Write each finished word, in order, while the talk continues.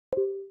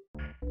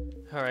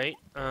Alright,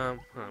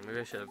 maybe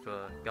I should have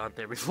gone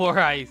there before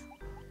I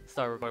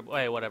start recording.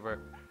 Wait, whatever.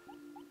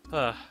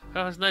 That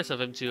was nice of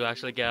him to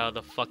actually get out of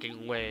the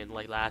fucking way,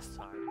 like last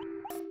time.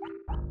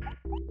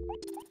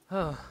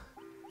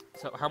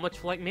 So, how much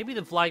flying? Maybe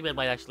the flying man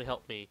might actually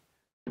help me.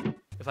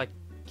 If I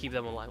keep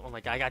them alive. Oh my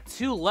god, I got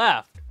 2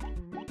 left!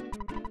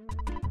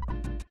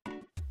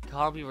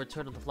 Call me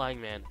Return of the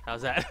Flying Man.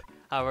 How's that?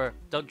 However,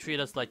 don't treat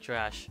us like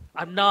trash.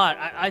 I'm not!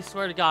 I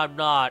swear to god, I'm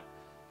not!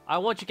 I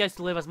want you guys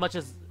to live as much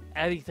as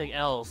anything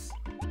else.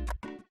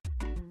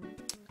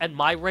 At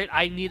my rate,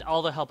 I need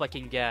all the help I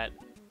can get.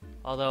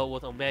 Although,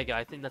 with Omega,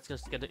 I think that's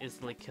just gonna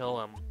instantly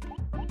kill him.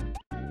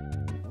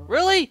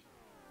 Really?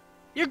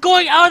 You're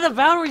going out of the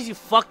boundaries, you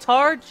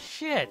fucktard!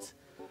 Shit!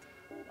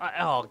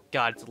 Oh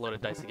god, it's a loaded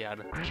dice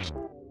again.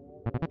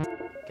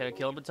 Can I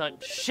kill him in time?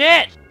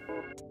 Shit!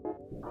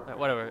 Alright,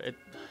 whatever.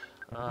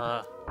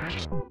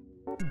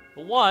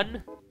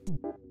 One.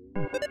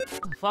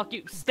 Fuck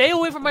you. Stay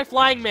away from my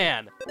flying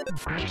man!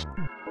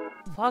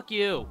 Fuck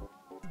you.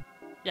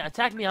 Yeah,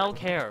 attack me, I don't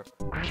care.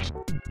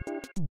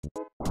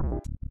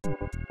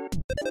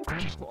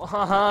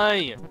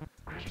 Why?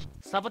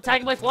 Stop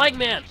attacking my flying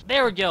man!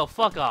 There we go,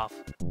 fuck off.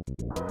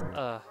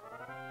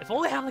 If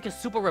only I had like a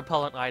super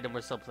repellent item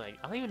or something.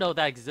 I don't even know if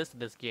that exists in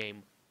this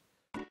game.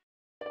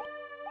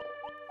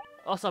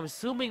 Also, I'm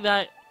assuming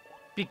that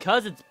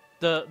because it's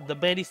the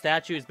Mandy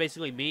statue is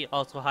basically me,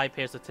 also high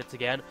pairs of tits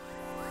again.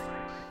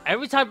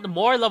 Every time, the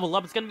more I level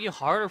up, it's gonna be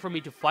harder for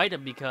me to fight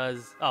him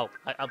because... Oh,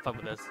 I'm fine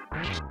with this.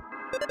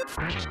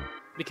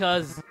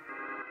 Because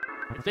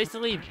it's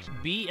basically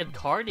me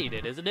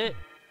incarnated, isn't it?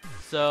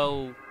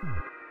 So...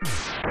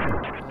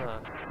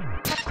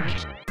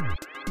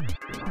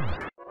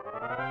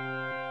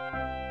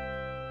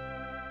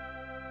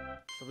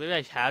 So maybe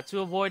I had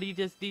to avoid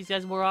these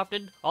guys more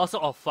often. Also,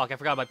 oh fuck, I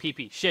forgot my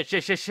PP.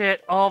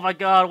 Shit. Oh my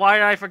god, why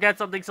did I forget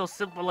something so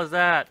simple as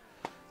that?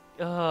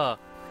 Ugh.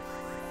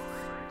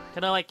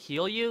 Can I, like,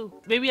 heal you?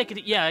 Maybe I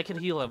could, yeah, I can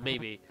heal him,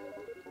 maybe.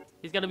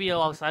 He's gonna be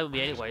alongside with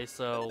me anyway,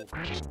 so...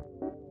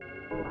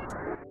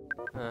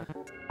 I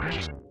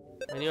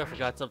knew I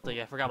forgot something.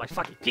 I forgot my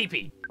fucking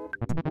PP!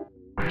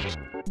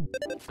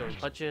 Throwing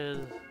punches.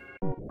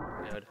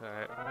 Good,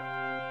 alright.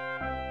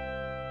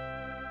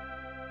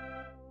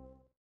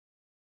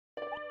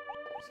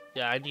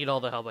 Yeah, I need all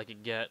the help I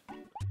can get.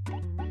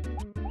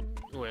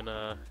 When,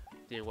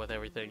 dealing with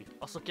everything.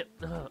 Also, get...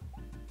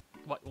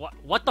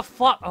 What the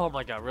fuck? Oh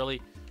my god,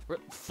 really?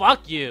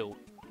 Fuck you!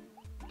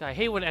 God, I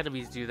hate when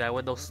enemies do that,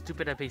 when those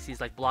stupid NPCs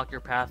like block your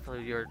path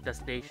to your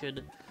destination.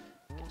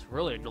 It's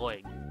really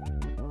annoying.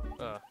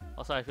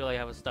 Also, I feel like I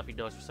have a stuffy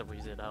nose for some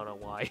reason. I don't know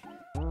why.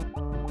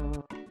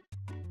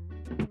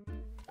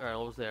 Alright,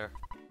 almost there.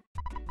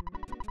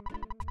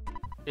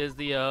 Is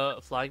the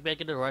flying man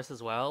gonna rest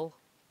as well?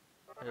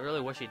 I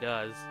really wish he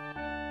does.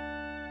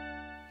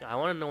 I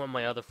want to know what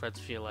my other friends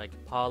feel like.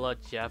 Paula,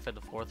 Jeff, and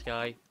the 4th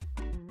guy.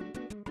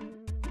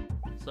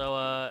 So,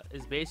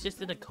 is Base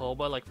just in a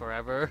coma, like,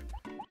 forever?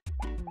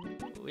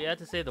 We had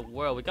to save the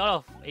world. We got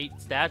off 8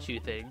 statue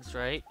things,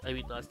 right? I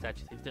mean, not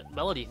statue things,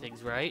 melody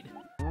things, right?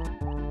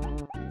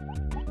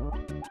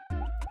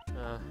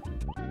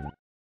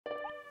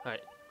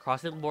 Alright,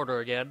 crossing the border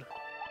again.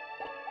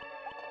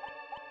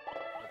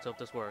 Let's hope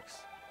this works.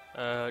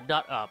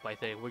 Not up, I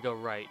think. We go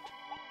right.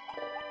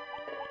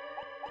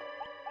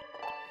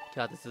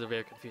 God, this is a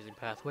very confusing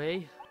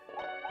pathway.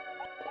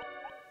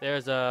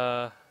 There's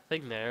a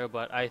thing there,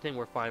 but I think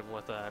we're fine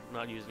with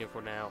not using it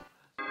for now.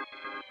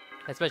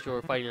 Especially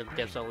when we're fighting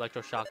against an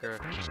electroshocker.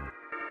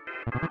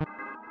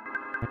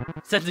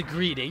 Sends a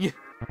greeting.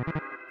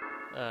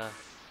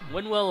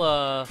 When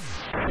will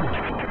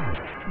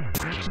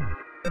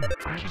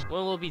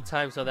it be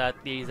time so that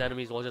these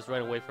enemies will just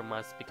run away from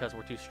us because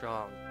we're too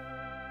strong?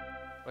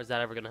 Or is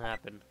that ever gonna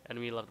happen?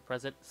 Enemy level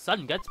present.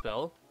 Sudden gut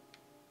spill.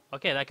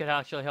 Okay, that could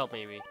actually help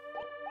maybe.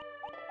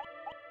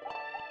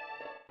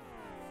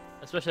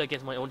 Especially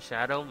against my own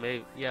shadow.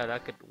 Maybe, yeah,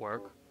 that could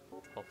work.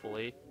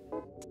 Hopefully.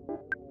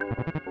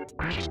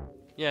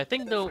 Yeah, I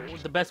think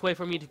the best way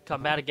for me to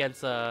combat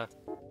against my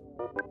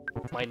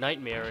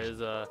nightmare is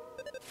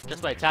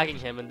just by attacking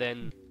him, and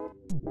then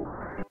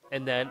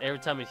every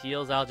time it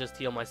heals, I'll just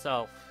heal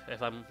myself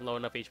if I'm low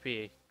enough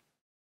HP.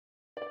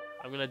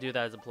 I'm gonna do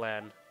that as a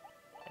plan,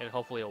 and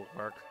hopefully it'll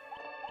work.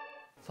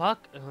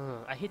 Fuck!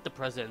 I hate the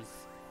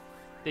presents.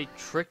 They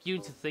trick you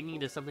into thinking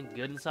there's something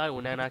good inside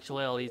when in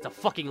actuality it's a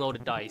fucking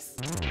loaded dice.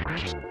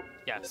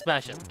 Yeah,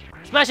 smash him.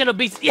 Smash him to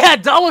beast. Yeah,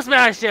 double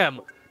smash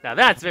him! Now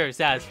that's very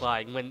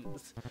satisfying when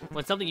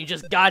something you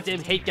just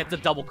goddamn hate gets a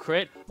double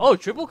crit. Oh,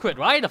 triple crit,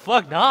 why the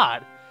fuck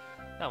not?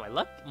 No,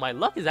 my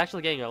luck is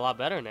actually getting a lot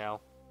better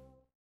now.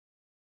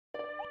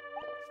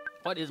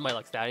 What is my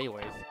luck stat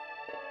anyways?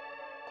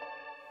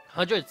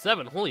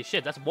 107, holy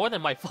shit, that's more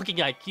than my fucking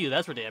IQ,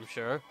 that's for damn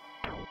sure.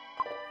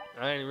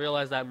 I didn't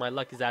realize that my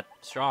luck is that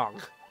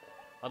strong.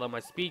 Although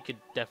my speed could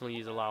definitely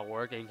use a lot of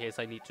work in case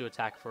I need to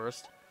attack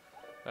first.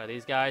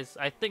 These guys,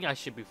 I think I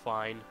should be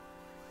fine.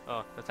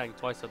 Oh, attacking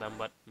twice of them,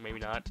 but maybe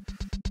not.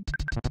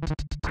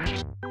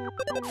 You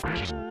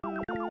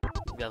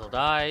guys will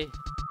die.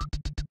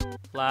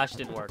 Flash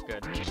didn't work.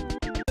 Good.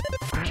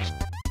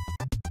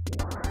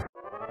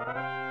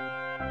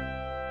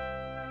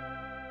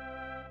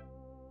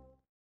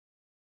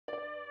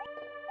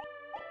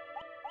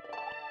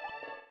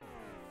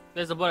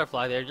 There's a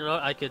butterfly there. You know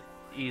what? I could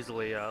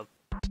easily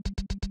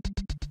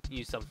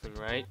use something,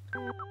 right?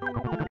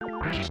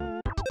 I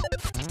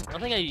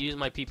don't think I used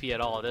my PP at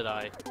all, did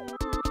I?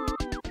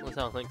 At least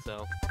I don't think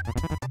so.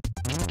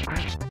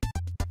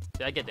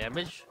 Did I get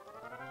damage?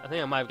 I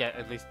think I might get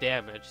at least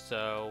damage,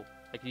 so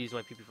I could use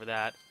my PP for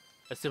that.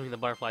 Assuming the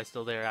butterfly's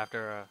still there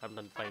after I'm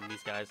done fighting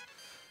these guys.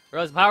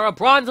 Rose power up,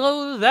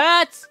 Bronzo,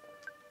 that!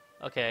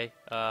 Okay,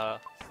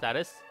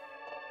 status?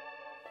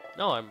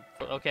 No, I'm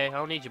okay. I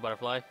don't need you,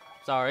 butterfly.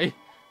 Sorry.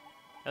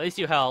 At least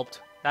you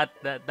helped. That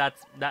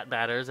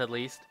matters at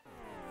least.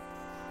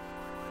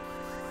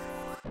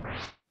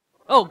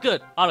 Oh,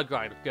 good. Auto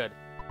grind. Good.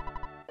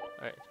 All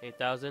right,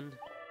 8,000.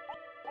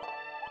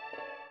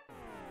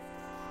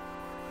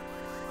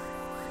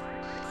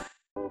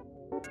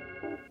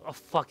 Oh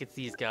fuck! It's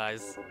these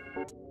guys.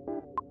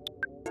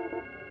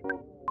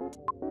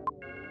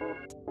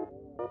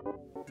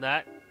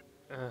 That.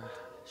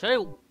 Should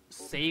I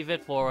save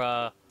it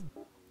for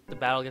the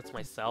battle against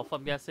myself?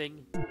 I'm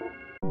guessing.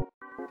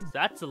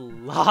 That's a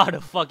lot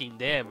of fucking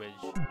damage.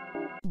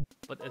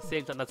 But at the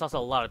same time, that's also a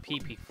lot of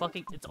PP.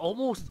 Fucking, it's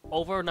almost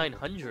over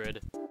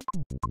 900.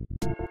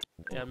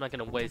 Yeah, I'm not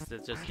gonna waste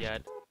it just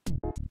yet.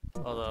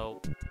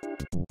 Although,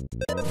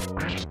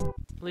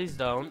 please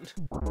don't.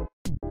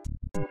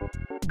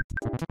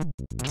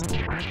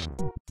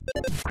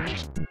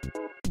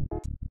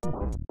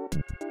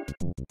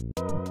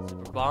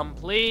 Super bomb,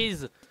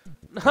 please.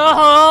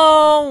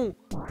 No!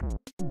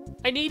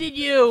 I needed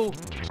you.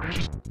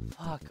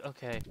 Fuck.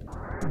 Okay.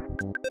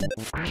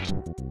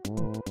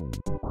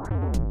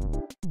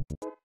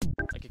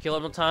 I could kill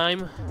him in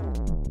time.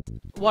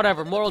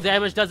 Whatever, mortal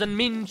damage doesn't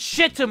mean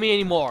shit to me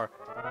anymore!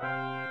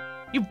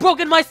 You've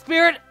broken my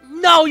spirit?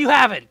 No, you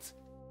haven't!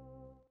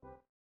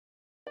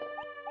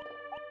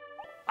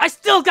 I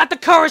still got the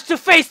courage to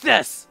face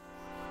this!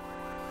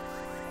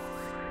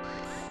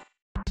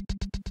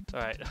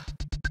 Alright.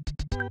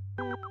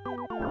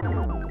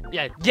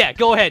 Yeah,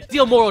 go ahead,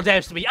 deal mortal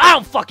damage to me. I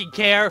don't fucking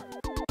care!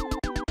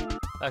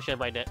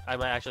 Actually, I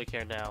might actually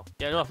care now.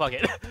 Yeah, no, fuck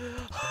it.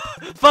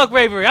 Fuck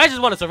bravery, I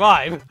just want to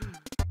survive!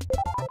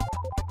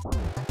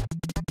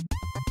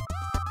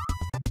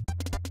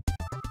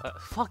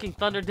 Fucking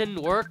thunder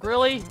didn't work,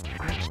 really?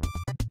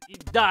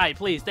 Die,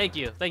 please, thank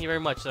you. Thank you very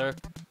much, sir.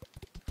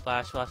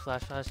 Flash, flash,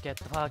 flash, flash, get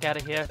the fuck out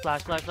of here.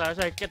 Flash, flash, flash,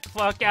 get the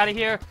fuck out of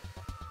here.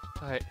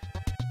 Alright.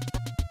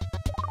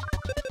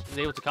 He's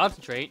able to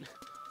concentrate.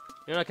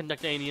 You're not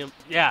conducting any...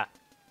 Yeah.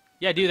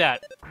 Yeah, do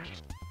that.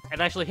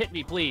 And actually hit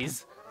me,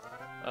 please.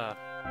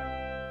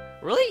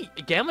 Really?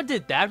 Gamma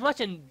did that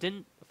much and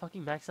didn't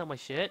fucking max out my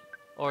shit?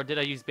 Or did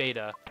I use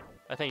beta?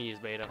 I think I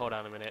used beta. Hold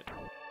on a minute.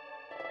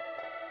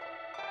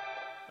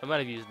 I might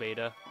have used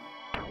beta.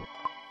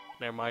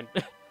 Never mind.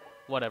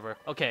 Whatever.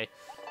 Okay.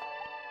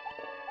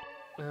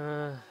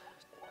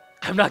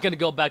 I'm not gonna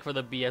go back for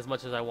the B as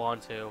much as I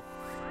want to.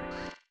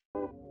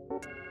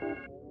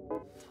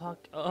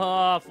 Fuck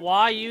off.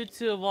 Why you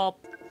two?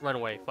 Well, run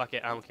away. Fuck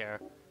it. I don't care.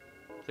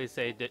 Please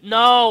say it did.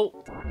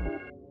 No!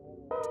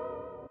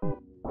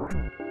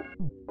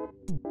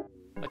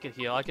 I could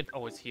heal. I could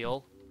always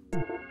heal.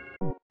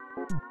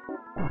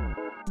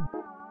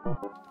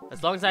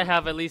 As long as I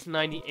have at least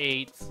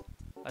 98,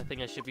 I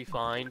think I should be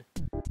fine.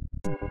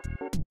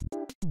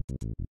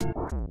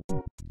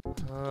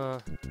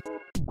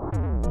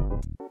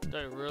 Did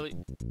I really?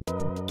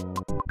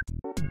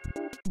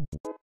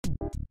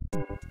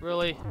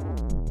 Really?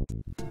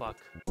 Fuck.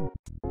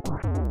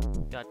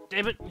 God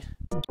damn it!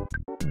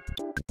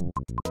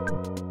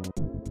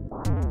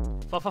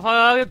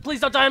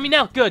 Please don't die on me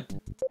now! Good!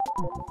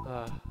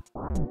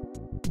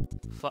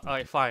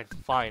 Alright, fine.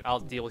 I'll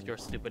deal with your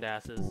stupid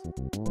asses.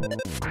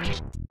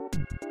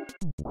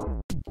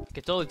 I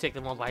could totally take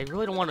them on, but I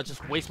really don't want to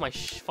just waste my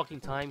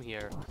fucking time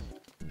here.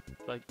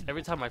 Like,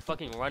 every time my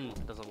fucking run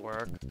doesn't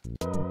work.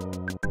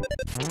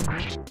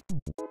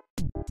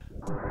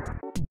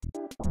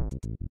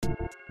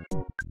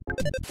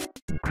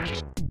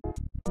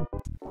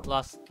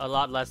 A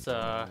lot less,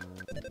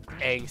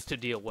 angst to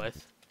deal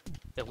with.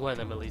 If one of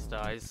them at least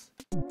dies.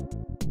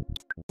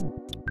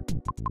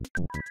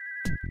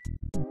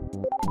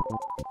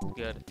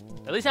 Good.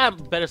 At least I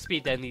have better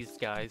speed than these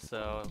guys,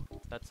 so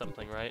that's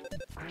something, right?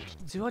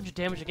 200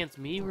 damage against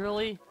me,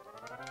 really?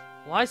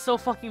 Why so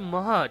fucking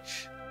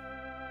much?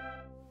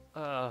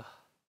 Alright.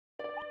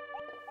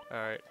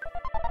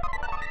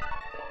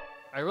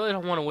 I really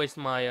don't want to waste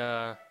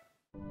my,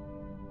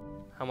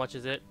 how much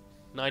is it?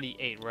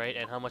 98, right?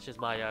 And how much is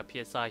my,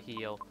 PSI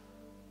heal?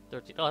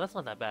 13. Oh, that's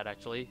not that bad,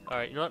 actually.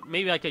 Alright, you know what?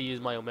 Maybe I could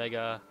use my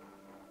Omega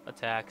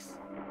attacks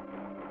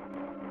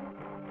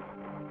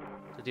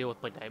to deal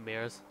with my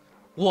nightmares.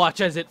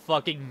 Watch as it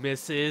fucking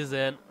misses,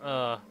 and,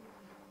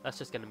 that's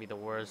just gonna be the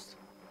worst.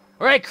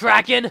 Alright,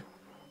 Kraken!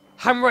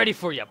 I'm ready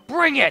for you!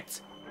 Bring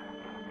it!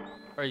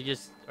 Are you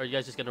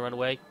guys just gonna run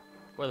away?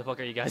 Where the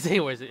fuck are you guys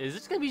anyways? Is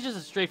this gonna be just a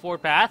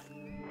straightforward path?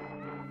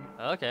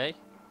 Okay.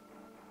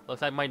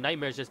 Looks like my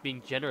nightmare is just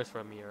being generous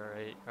from me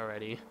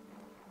already.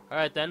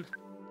 Alright then.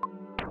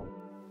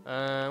 We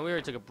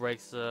already took a break,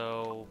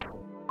 so...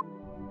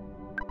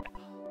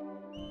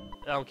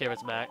 I don't care if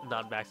it's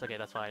not max. Okay,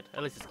 that's fine.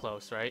 At least it's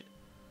close, right?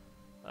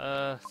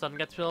 Sudden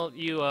guts build.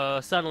 You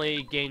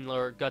suddenly gain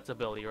your guts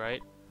ability,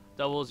 right?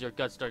 Doubles your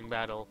guts during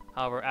battle.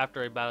 However,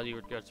 after a battle,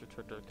 your guts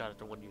return to kind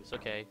of one use.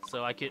 Okay,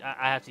 so I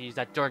have to use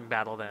that during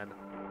battle then.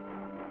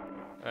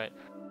 All right,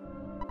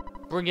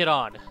 bring it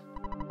on.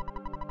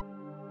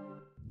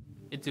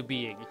 Into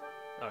being.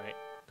 All right,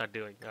 not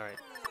doing. All right.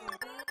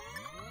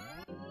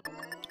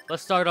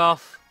 Let's start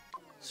off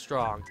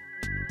strong.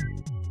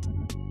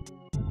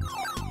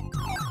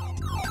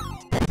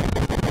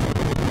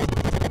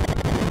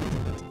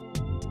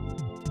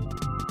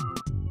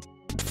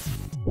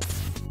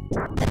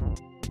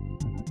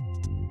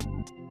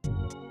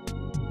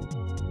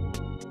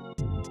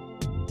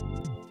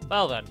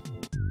 Well then.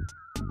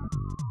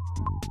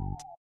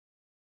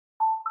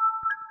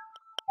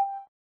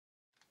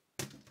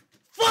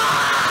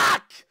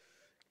 Fuck!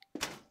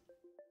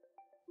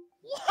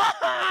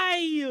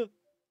 Why?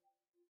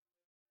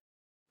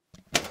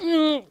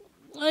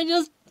 I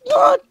just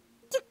want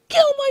to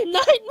kill my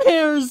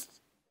nightmares!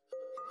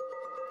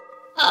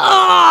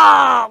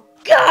 Oh,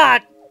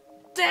 God!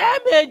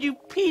 Damn it, you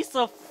piece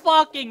of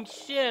fucking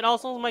shit!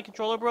 Also, is my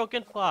controller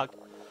broken? Fuck.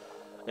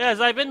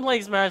 Yes, I've been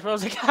playing Smash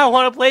Bros. I don't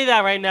want to play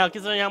that right now,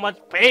 considering how much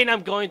pain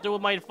I'm going through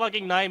with my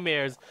fucking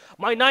nightmares.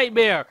 My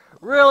nightmare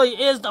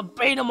really is the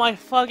bane of my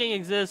fucking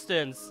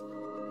existence.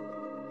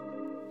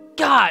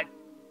 God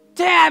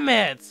damn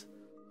it!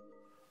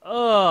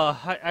 Ugh,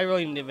 I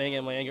really need to vent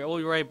out my anger. We'll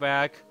be right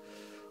back.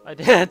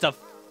 That's a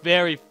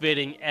very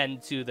fitting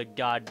end to the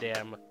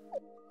goddamn...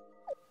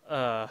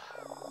 I'll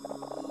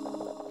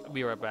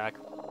be right back.